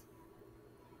this.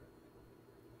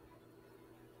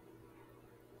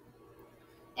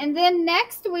 And then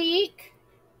next week,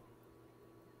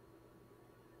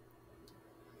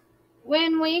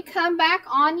 when we come back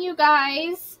on, you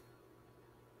guys,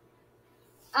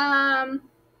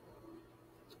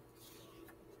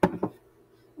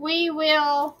 we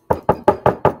will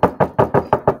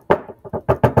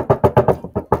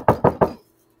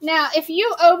Now, if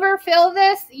you overfill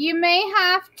this, you may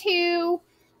have to,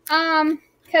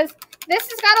 because this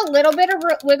has got a little bit of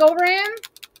wiggle room.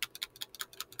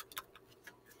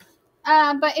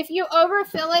 But if you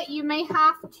overfill it, you may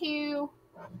have to,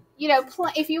 you know,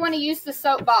 if you want to use the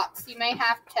soap box, you may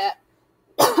have to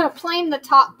plane the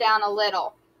top down a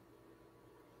little.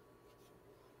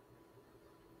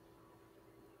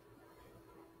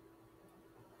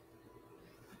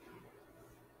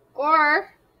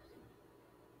 Or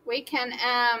we can,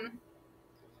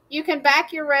 you can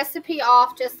back your recipe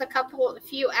off just a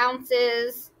few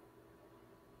ounces.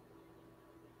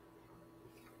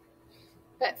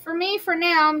 But for me, for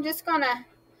now, I'm just going to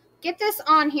get this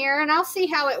on here, and I'll see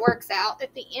how it works out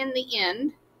at the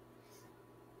end.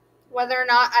 Whether or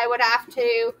not I would have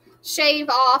to shave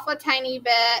off a tiny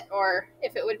bit, or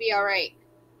if it would be all right.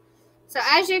 So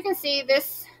as you can see,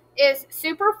 this is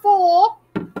super full.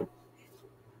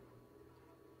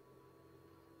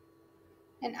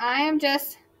 And I am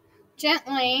just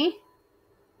gently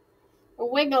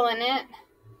wiggling it,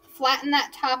 flatten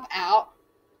that top out.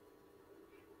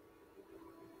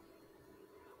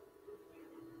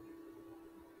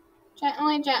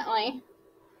 Gently, gently.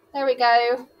 There we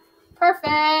go.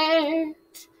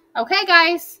 Perfect. Okay,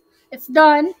 guys, it's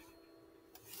done.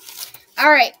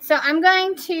 All right, so I'm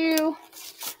going to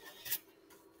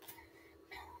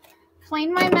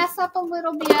clean my mess up a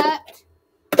little bit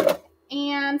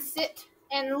and sit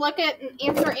and look at and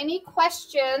answer any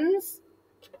questions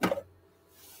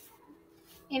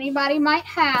anybody might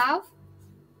have.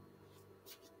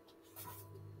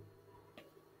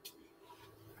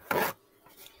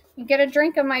 Get a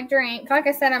drink of my drink. Like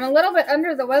I said, I'm a little bit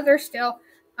under the weather still.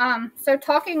 So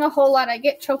talking a whole lot, I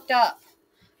get choked up.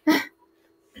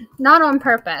 Not on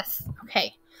purpose.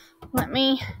 Okay, let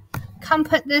me come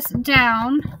put this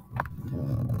down.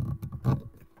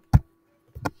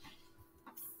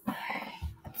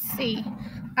 Let's see.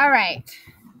 All right.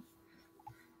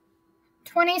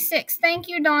 26. Thank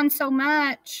you, Dawn, so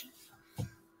much.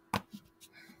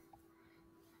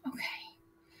 Okay.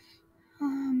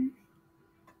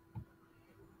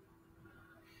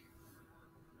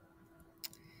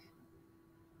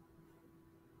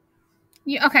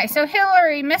 Okay, so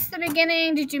Hillary, missed the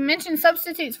beginning. Did you mention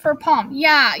substitutes for palm?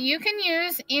 Yeah, you can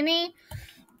use any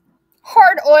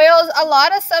hard oils. A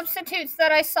lot of substitutes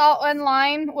that I saw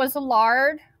online was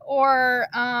lard or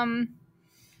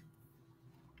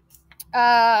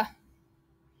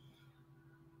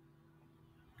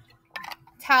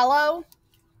tallow.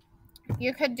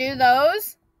 You could do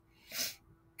those.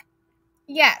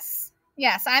 Yes,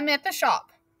 I'm at the shop.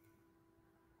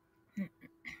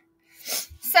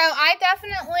 So I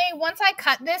definitely, once I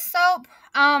cut this soap,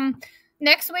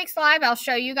 next week's live, I'll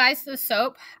show you guys the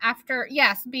soap after.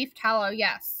 Yes, beef tallow,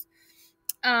 yes,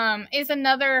 is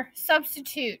another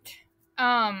substitute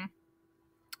that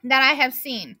I have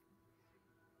seen.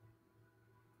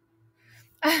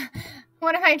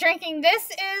 What am I drinking? This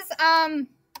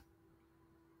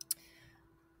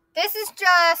is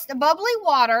just bubbly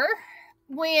water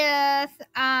with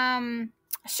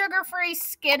sugar-free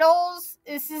Skittles.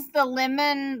 This is the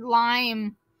lemon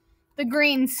lime, the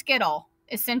green Skittle,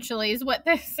 essentially, is what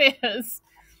this is.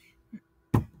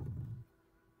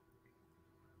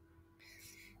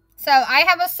 So I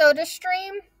have a soda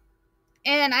stream,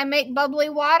 and I make bubbly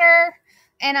water,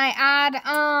 and I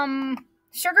add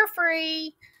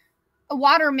sugar-free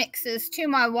water mixes to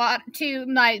my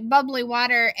bubbly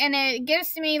water, and it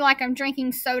gives me like I'm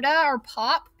drinking soda or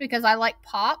pop, because I like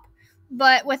pop,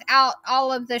 but without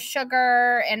all of the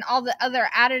sugar and all the other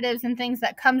additives and things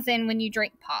that comes in when you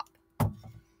drink pop.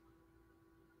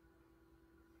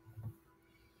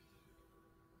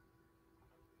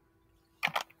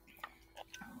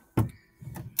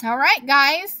 All right,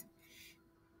 guys.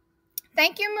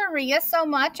 Thank you, Maria, so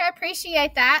much. I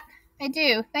appreciate that. I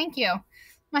do. Thank you.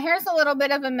 My hair's a little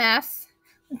bit of a mess.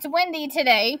 It's windy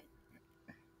today.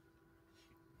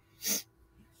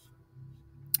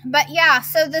 But yeah,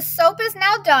 so the soap is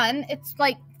now done. It's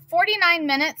like 49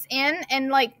 minutes in, and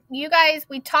like you guys,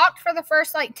 we talked for the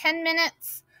first like 10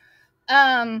 minutes.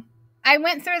 I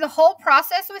went through the whole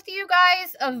process with you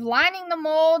guys of lining the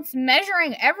molds,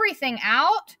 measuring everything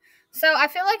out. So I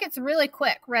feel like it's a really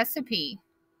quick recipe.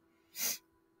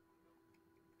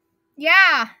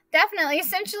 Yeah, definitely.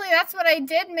 Essentially, that's what I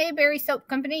did. Mayberry Soap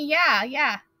Company.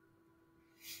 Yeah.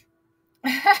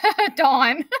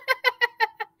 Dawn.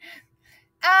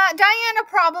 Diana,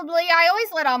 probably. I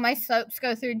always let all my soaps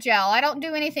go through gel. I don't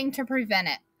do anything to prevent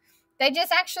it. They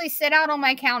just actually sit out on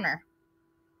my counter.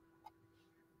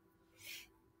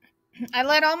 I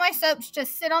let all my soaps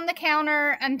just sit on the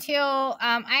counter until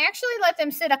I actually let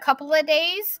them sit a couple of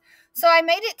days. So I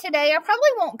made it today. I probably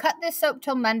won't cut this soap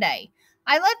till Monday.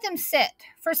 I let them sit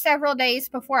for several days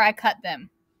before I cut them.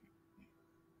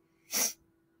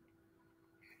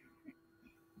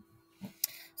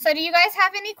 So do you guys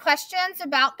have any questions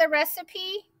about the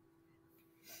recipe?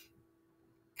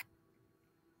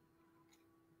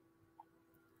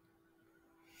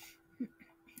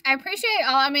 I appreciate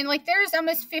all. I mean, like, there's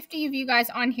almost 50 of you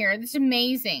guys on here. This is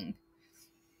amazing.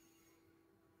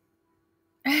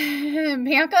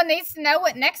 Bianca needs to know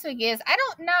what next week is. I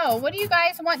don't know. What do you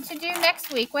guys want to do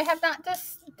next week? We've not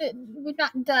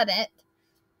done it.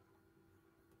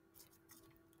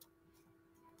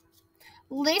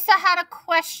 Lisa had a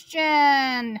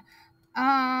question.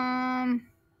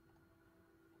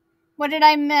 What did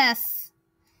I miss?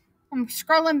 I'm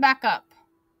scrolling back up.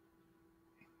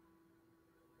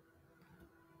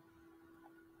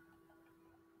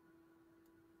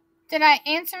 Did I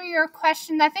answer your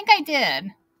question? I think I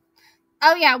did.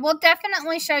 Oh, yeah. We'll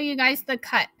definitely show you guys the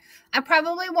cut. I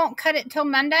probably won't cut it till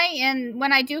Monday. And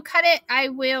when I do cut it, I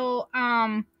will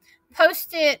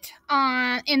post it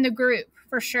in the group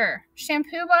for sure.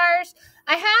 Shampoo bars.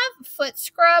 I have foot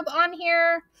scrub on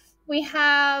here. We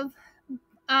have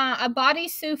a body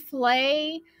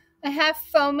souffle. I have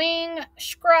foaming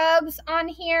scrubs on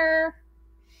here.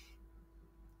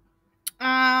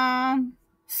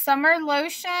 Summer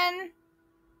lotion.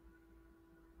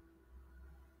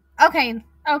 Okay,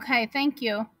 thank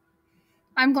you.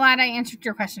 I'm glad I answered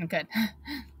your question. Good.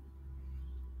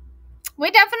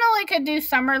 We definitely could do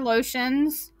summer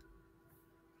lotions.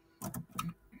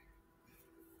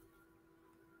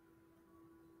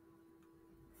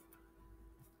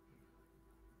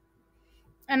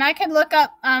 And I could look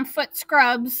up foot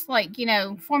scrubs, like,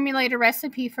 formulate a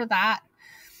recipe for that.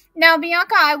 Now,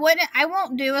 Bianca, I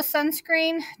won't do a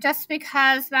sunscreen just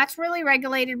because that's really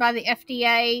regulated by the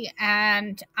FDA,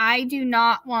 and I do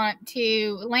not want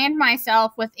to land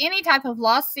myself with any type of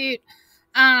lawsuit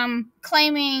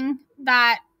claiming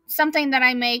that something that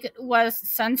I make was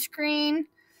sunscreen,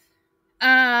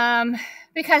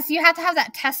 because you have to have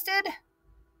that tested.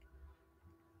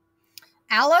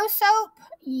 Aloe soap?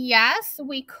 Yes,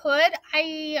 we could.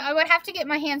 I would have to get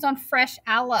my hands on fresh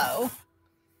aloe.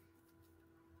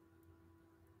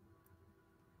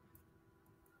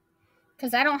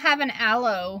 Because I don't have an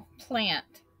aloe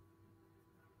plant.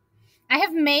 I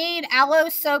have made aloe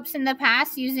soaps in the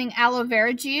past using aloe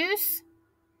vera juice.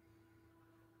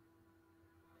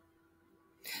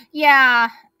 Yeah,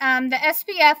 the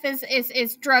SPF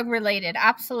is drug related,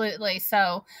 absolutely.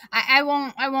 So I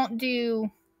won't do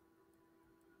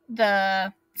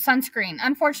the sunscreen,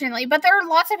 unfortunately. But there are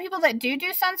lots of people that do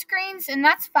sunscreens, and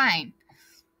that's fine.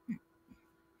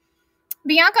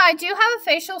 Bianca, I do have a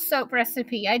facial soap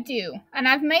recipe. I do. And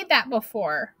I've made that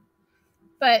before.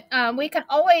 But we can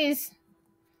always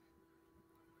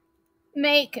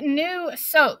make new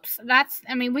soaps.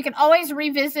 We can always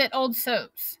revisit old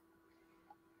soaps.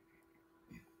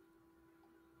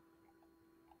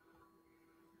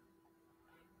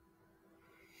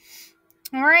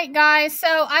 All right, guys.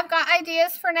 So I've got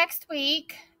ideas for next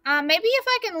week. Maybe if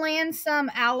I can land some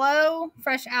aloe,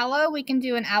 fresh aloe, we can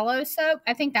do an aloe soap.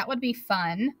 I think that would be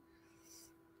fun.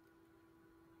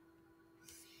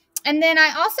 And then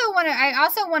I also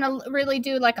want to really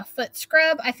do like a foot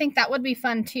scrub. I think that would be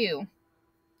fun too.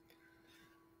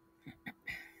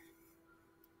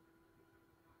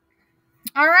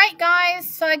 All right,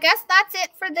 guys. So I guess that's it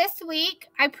for this week.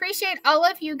 I appreciate all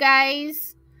of you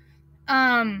guys.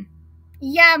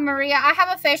 Yeah, Maria, I have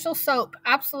a facial soap.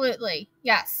 Absolutely.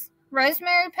 Yes.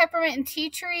 Rosemary, peppermint, and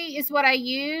tea tree is what I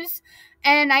use.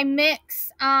 And I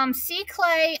mix sea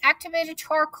clay, activated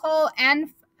charcoal,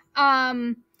 and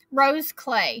rose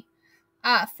clay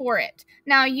for it.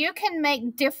 Now, you can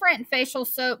make different facial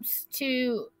soaps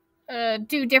to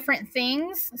do different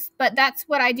things, but that's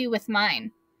what I do with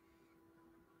mine.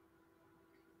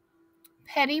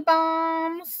 Petty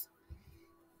bombs.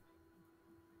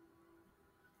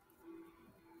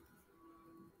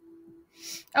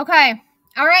 Okay.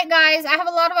 All right, guys. I have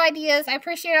a lot of ideas. I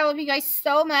appreciate all of you guys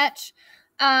so much.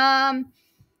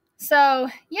 So,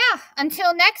 yeah.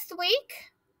 Until next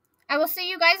week, I will see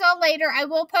you guys all later. I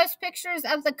will post pictures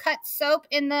of the cut soap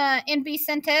in Be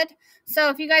Scented. So,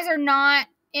 if you guys are not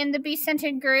in the Be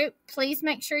Scented group, please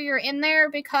make sure you're in there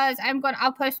because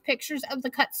I'll post pictures of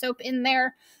the cut soap in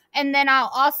there. And then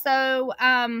I'll also,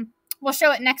 we'll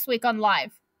show it next week on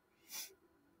live.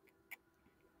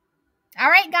 All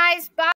right, guys. Bye.